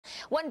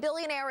One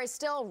billionaire is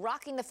still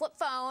rocking the flip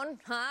phone,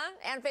 huh?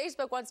 And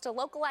Facebook wants to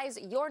localize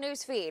your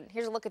news feed.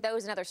 Here's a look at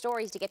those and other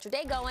stories to get your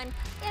day going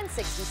in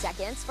 60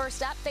 seconds.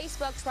 First up,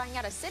 Facebook's trying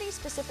out a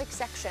city-specific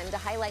section to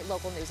highlight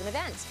local news and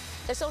events.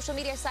 The social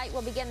media site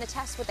will begin the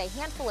test with a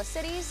handful of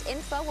cities.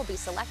 Info will be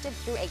selected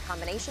through a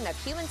combination of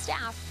human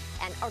staff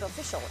and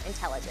artificial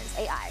intelligence,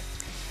 AI.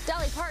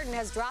 Dolly Parton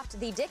has dropped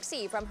the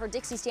Dixie from her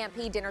Dixie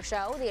Stampede dinner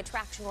show. The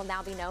attraction will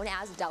now be known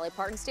as Dolly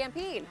Parton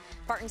Stampede.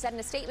 Parton said in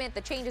a statement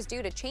the change is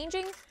due to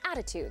changing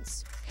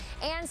attitudes.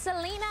 And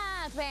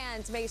Selena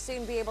fans may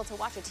soon be able to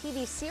watch a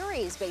TV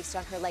series based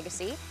on her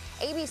legacy.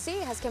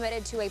 ABC has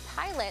committed to a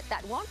pilot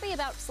that won't be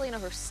about Selena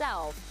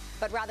herself,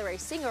 but rather a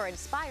singer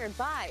inspired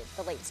by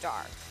the late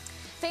star.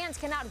 Fans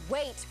cannot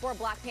wait for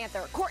Black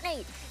Panther.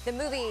 Courtney, the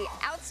movie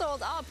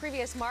outsold all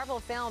previous Marvel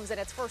films in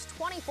its first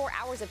 24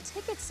 hours of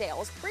ticket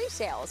sales,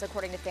 pre-sales,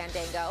 according to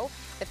Fandango.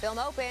 The film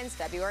opens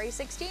February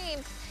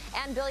 16th,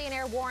 and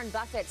billionaire Warren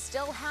Buffett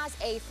still has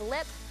a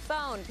flip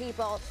phone,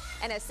 people.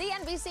 In a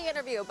CNBC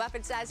interview,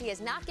 Buffett says he has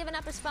not given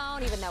up his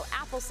phone, even though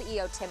Apple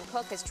CEO Tim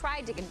Cook has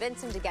tried to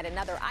convince him to get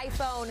another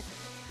iPhone.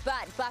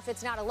 But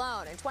Buffett's not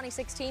alone. In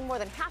 2016, more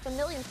than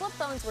 500,000 flip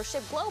phones were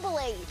shipped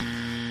globally.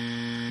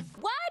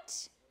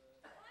 What?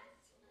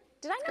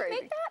 Did I not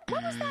make that?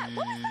 What was that?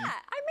 What was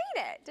that? I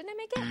made it. Didn't I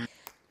make it?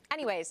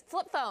 Anyways,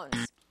 flip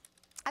phones.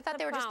 I thought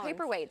they were just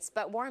paperweights,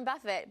 but Warren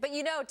Buffett. But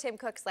you know, Tim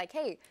Cook's like,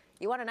 hey,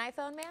 you want an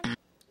iPhone, man?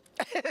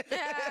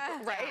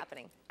 Yeah, right.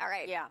 Happening. All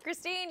right. Yeah.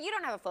 Christine, you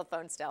don't have a flip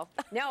phone still.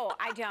 No,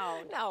 I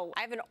don't. No.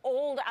 I have an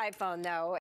old iPhone, though.